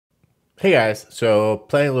Hey guys, so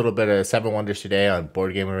playing a little bit of Seven Wonders today on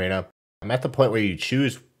Board Game Arena. I'm at the point where you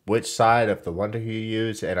choose which side of the wonder you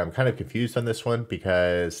use, and I'm kind of confused on this one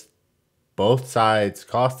because both sides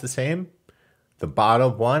cost the same. The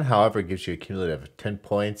bottom one, however, gives you a cumulative of 10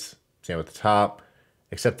 points, same with the top,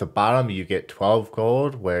 except the bottom you get 12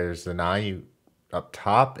 gold, whereas the 9 you up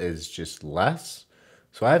top is just less.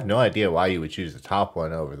 So I have no idea why you would choose the top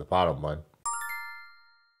one over the bottom one.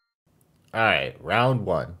 Alright, round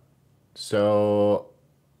one. So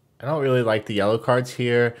I don't really like the yellow cards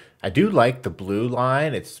here. I do like the blue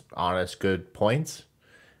line. It's honest, good points.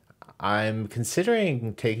 I'm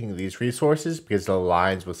considering taking these resources because it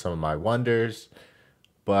aligns with some of my wonders.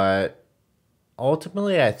 But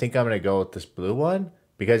ultimately, I think I'm going to go with this blue one.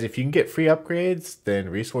 Because if you can get free upgrades, then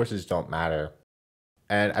resources don't matter.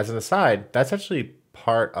 And as an aside, that's actually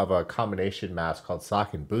part of a combination mask called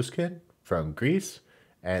Sock and Buskin from Greece.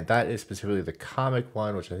 And that is specifically the comic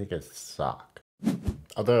one, which I think is Sock.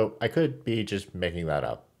 Although I could be just making that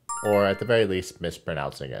up. Or at the very least,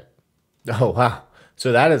 mispronouncing it. Oh, wow.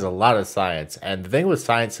 So that is a lot of science. And the thing with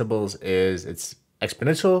science symbols is it's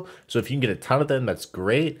exponential. So if you can get a ton of them, that's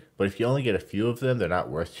great. But if you only get a few of them, they're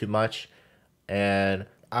not worth too much. And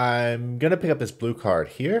I'm going to pick up this blue card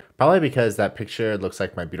here. Probably because that picture looks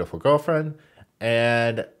like my beautiful girlfriend.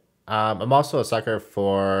 And I'm also a sucker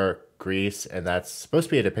for Greece. And that's supposed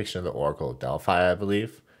to be a depiction of the Oracle of Delphi, I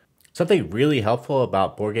believe. Something really helpful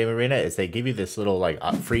about Board Game Arena is they give you this little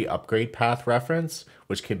free upgrade path reference,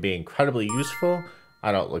 which can be incredibly useful.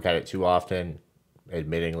 I don't look at it too often,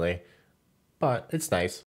 admittingly, but it's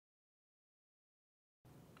nice.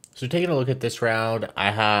 So taking a look at this round, I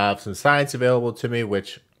have some science available to me,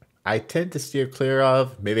 which I tend to steer clear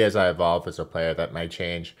of. Maybe as I evolve as a player, that might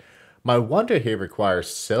change. My wonder here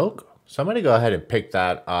requires silk, so I'm going to go ahead and pick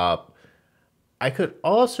that up. I could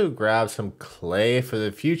also grab some clay for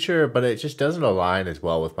the future, but it just doesn't align as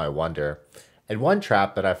well with my wonder. And one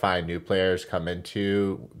trap that I find new players come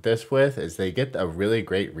into this with is they get a really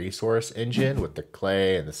great resource engine with the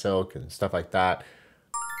clay and the silk and stuff like that.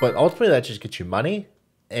 But ultimately that just gets you money,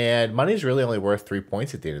 and money is really only worth 3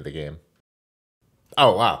 points at the end of the game.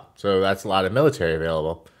 Oh, wow. So that's a lot of military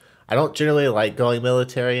available. I don't generally like going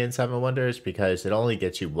military in Seven Wonders because it only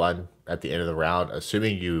gets you one at the end of the round,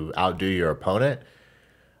 assuming you outdo your opponent.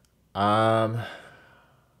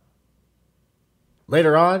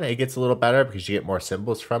 Later on, it gets a little better because you get more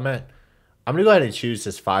symbols from it. I'm going to go ahead and choose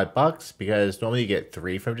this $5 because normally you get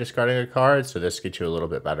 3 from discarding a card, so this gets you a little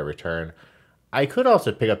bit better return. I could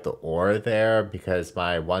also pick up the ore there because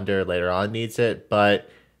my wonder later on needs it, but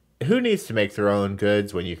who needs to make their own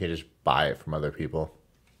goods when you can just buy it from other people?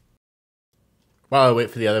 While I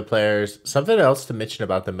wait for the other players, something else to mention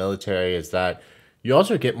about the military is that you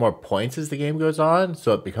also get more points as the game goes on,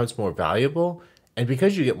 so it becomes more valuable. And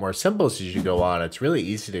because you get more symbols as you go on, it's really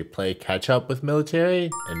easy to play catch up with military,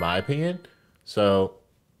 in my opinion. So,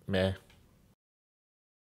 meh.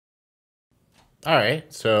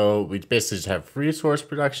 Alright, so we basically just have resource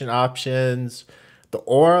production options. The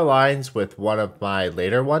ore aligns with one of my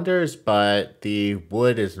later wonders, but the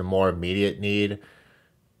wood is a more immediate need.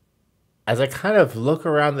 As I kind of look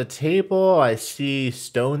around the table, I see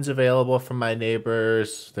stones available from my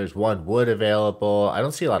neighbors. There's one wood available. I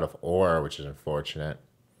don't see a lot of ore, which is unfortunate.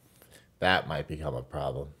 That might become a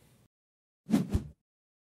problem.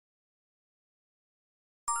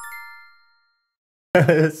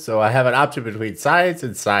 So I have an option between science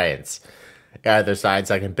and science. Either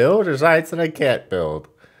science I can build or science that I can't build.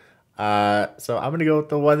 So I'm going to go with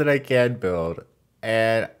the one that I can build.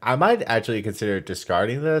 And I might actually consider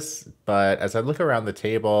discarding this, but as I look around the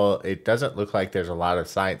table, it doesn't look like there's a lot of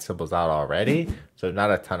science symbols out already, so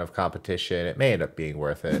not a ton of competition. It may end up being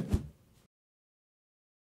worth it.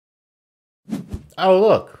 Oh,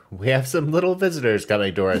 look, we have some little visitors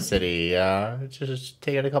coming to our city, just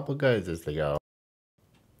taking a couple goods as they go.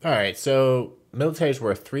 Alright, so military's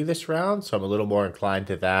worth 3 this round, so I'm a little more inclined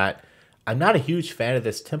to that. I'm not a huge fan of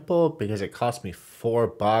this temple because it cost me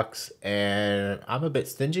 $4 and I'm a bit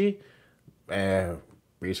stingy.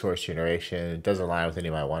 Resource generation doesn't align with any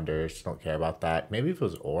of my wonders. Don't care about that. Maybe if it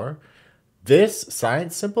was ore. This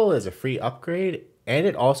science symbol is a free upgrade and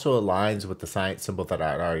it also aligns with the science symbol that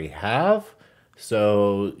I already have.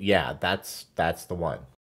 So yeah, that's the one.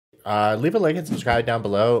 Leave a like and subscribe down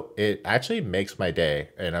below. It actually makes my day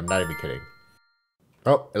and I'm not even kidding.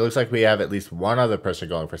 Oh, it looks like we have at least one other person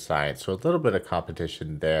going for science, so a little bit of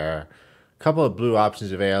competition there. A couple of blue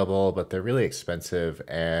options available, but they're really expensive,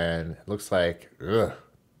 and it looks like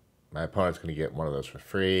my opponent's going to get one of those for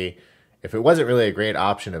free. If it wasn't really a great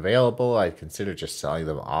option available, I'd consider just selling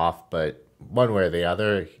them off, but one way or the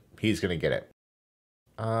other, he's going to get it.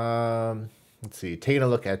 Let's see. Taking a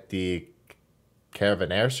look at the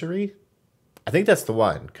Caravanserai. I think that's the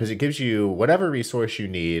one because it gives you whatever resource you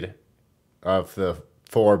need of the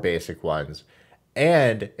four basic ones.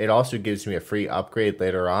 And it also gives me a free upgrade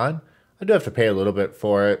later on. I do have to pay a little bit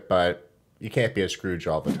for it, but you can't be a Scrooge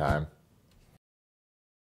all the time.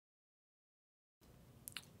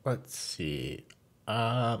 Let's see.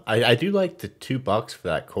 I do like the $2 for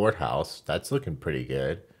that courthouse. That's looking pretty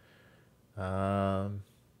good. Um,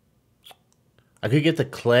 I could get the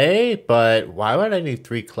clay, but why would I need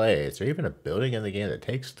three clay? Is there even a building in the game that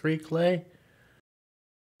takes three clay?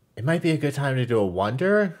 It might be a good time to do a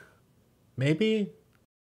wonder, maybe.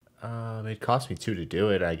 It cost me two to do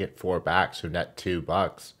it. I get four back, so net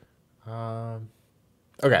 $2. Um,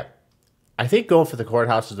 okay. I think going for the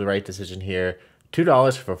courthouse is the right decision here.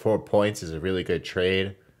 $2 for 4 points is a really good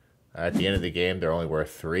trade. At the end of the game, they're only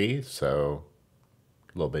worth three, so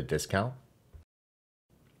a little bit discount.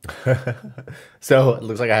 So it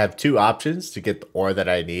looks like I have two options to get the ore that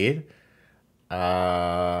I need.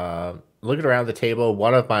 Looking around the table,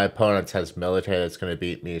 one of my opponents has military that's going to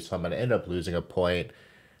beat me, so I'm going to end up losing a point.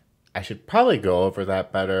 I should probably go over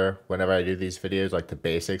that better whenever I do these videos, like the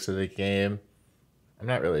basics of the game. I'm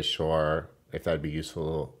not really sure if that'd be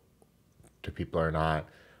useful to people or not.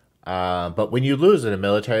 But when you lose in a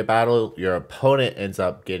military battle, your opponent ends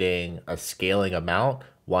up getting a scaling amount,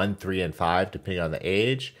 1, 3, and 5, depending on the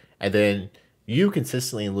age. And then you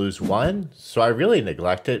consistently lose one. So I really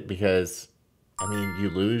neglect it because, I mean, you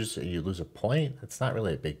lose and you lose a point. It's not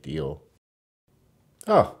really a big deal.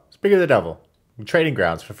 Oh, Speak of the Devil. Trading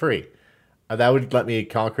grounds for free. That would let me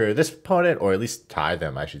conquer this opponent, or at least tie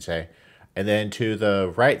them, I should say. And then to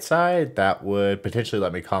the right side, that would potentially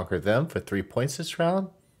let me conquer them for 3 points this round.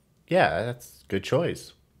 Yeah, that's a good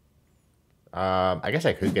choice. I guess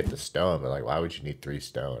I could get the stone, but like, why would you need 3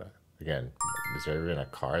 stone? Again, is there even a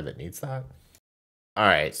card that needs that? All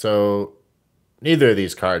right, so neither of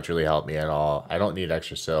these cards really help me at all. I don't need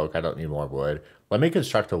extra silk. I don't need more wood. Let me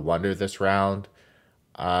construct a wonder this round.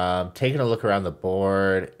 Taking a look around the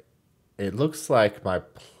board, it looks like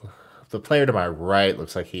the player to my right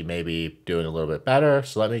looks like he may be doing a little bit better.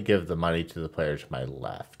 So let me give the money to the player to my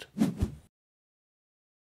left.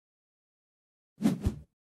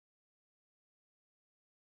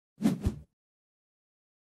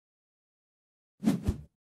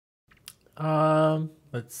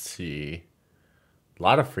 Let's see. A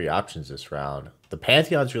lot of free options this round. The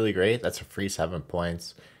Pantheon's really great. That's a free 7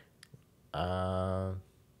 points. Oh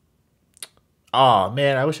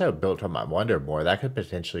man, I wish I had built on my wonder more. That could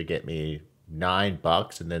potentially get me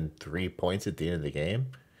 $9 and then 3 points at the end of the game.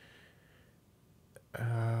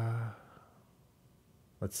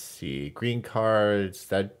 Let's see. Green cards,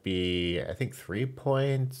 that'd be I think 3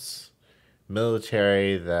 points.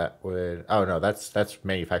 Military, that would oh no, that's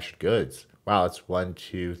manufactured goods. Wow, it's 1,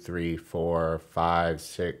 2, 3, 4, 5,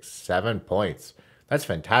 6, 7 points. That's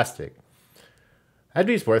fantastic. That'd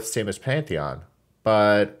be worth the same as Pantheon.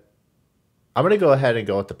 But I'm gonna go ahead and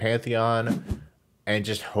go with the Pantheon and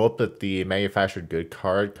just hope that the manufactured good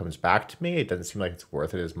card comes back to me. It doesn't seem like it's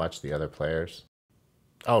worth it as much to the other players.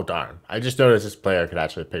 Oh darn. I just noticed this player could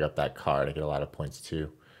actually pick up that card and get a lot of points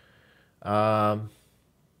too. Um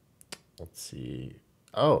let's see.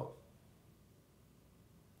 Oh.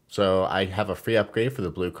 So I have a free upgrade for the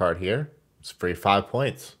blue card here. It's free 5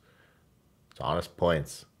 points. It's honest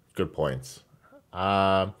points. Good points.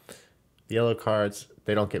 Um the yellow cards,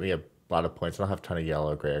 they don't get me a lot of points. I don't have a ton of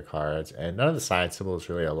yellow gray cards, and none of the science symbols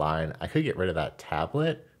really align. I could get rid of that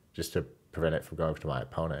tablet just to prevent it from going to my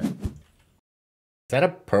opponent. Is that a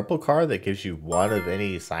purple card that gives you one of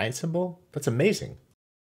any science symbol? That's amazing.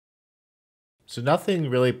 So nothing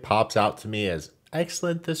really pops out to me as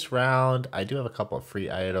excellent this round. I do have a couple of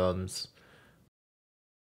free items.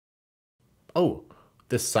 Oh,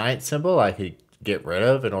 this science symbol I could get rid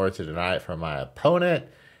of in order to deny it from my opponent.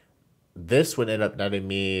 This would end up netting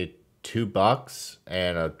me $2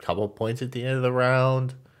 and a couple points at the end of the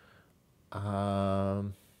round. I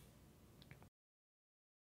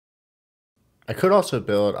could also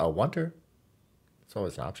build a wonder. It's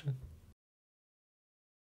always an option.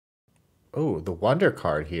 Oh, the wonder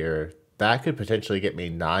card here. That could potentially get me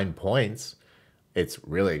 9 points. It's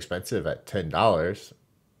really expensive at $10.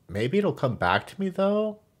 Maybe it'll come back to me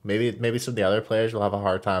though. Maybe some of the other players will have a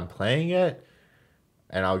hard time playing it,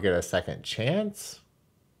 and I'll get a second chance.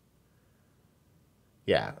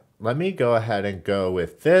 Yeah, let me go ahead and go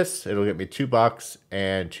with this. It'll get me $2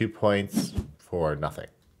 and 2 points for nothing.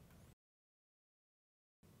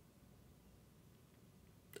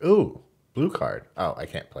 Ooh, blue card. Oh, I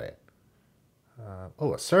can't play it.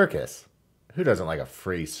 Oh, a circus. Who doesn't like a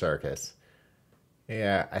free circus?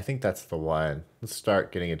 Yeah, I think that's the one. Let's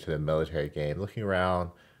start getting into the military game. Looking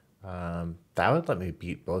around, that would let me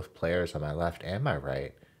beat both players on my left and my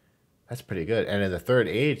right. That's pretty good. And in the third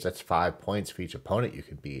age, that's 5 points for each opponent you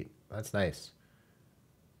can beat. That's nice.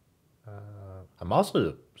 I'm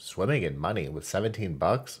also swimming in money with 17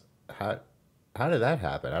 bucks. How did that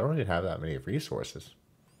happen? I don't even have that many resources.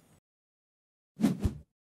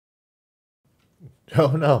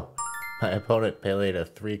 Oh no. My opponent played a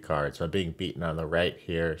 3 card, so I'm being beaten on the right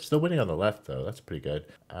here. Still winning on the left though. That's pretty good.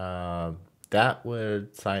 That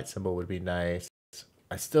would science symbol would be nice.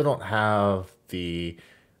 I still don't have the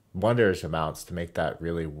wonders amounts to make that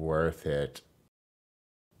really worth it.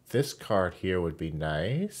 This card here would be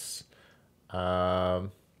nice.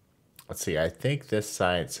 Um, let's see. I think this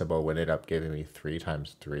science symbol would end up giving me 3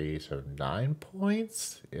 times 3, so 9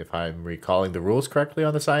 points, if I'm recalling the rules correctly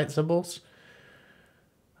on the science symbols.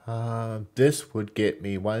 This would get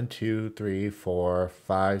me 1, 2, 3, 4,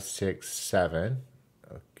 5, 6, 7.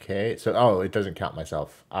 Okay, so oh, it doesn't count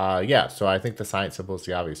myself. Yeah, so I think the science symbol is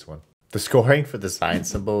the obvious one. The scoring for the science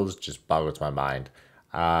symbols just boggles my mind.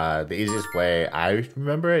 The easiest way I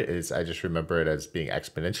remember it is I just remember it as being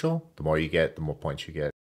exponential. The more you get, the more points you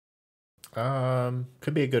get.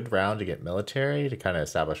 Could be a good round to get military to kind of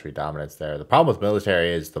establish predominance there. The problem with military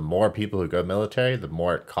is the more people who go military, the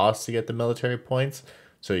more it costs to get the military points.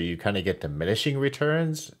 So you kind of get diminishing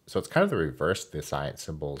returns. So it's kind of the reverse of the science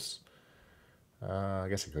symbols. I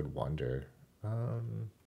guess I could wonder.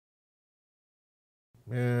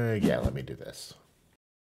 Yeah, let me do this.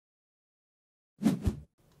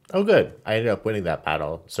 Oh, good. I ended up winning that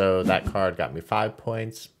battle. So that card got me 5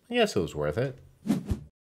 points. I guess it was worth it.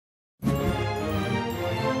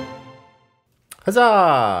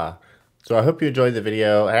 Huzzah! So I hope you enjoyed the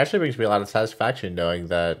video. It actually brings me a lot of satisfaction knowing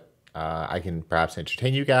that I can perhaps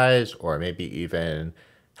entertain you guys or maybe even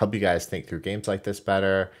help you guys think through games like this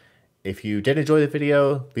better. If you did enjoy the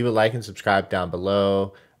video, leave a like and subscribe down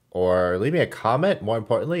below, or leave me a comment, more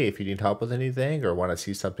importantly, if you need help with anything or want to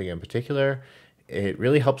see something in particular. It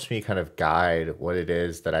really helps me kind of guide what it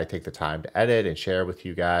is that I take the time to edit and share with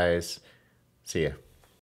you guys. See ya.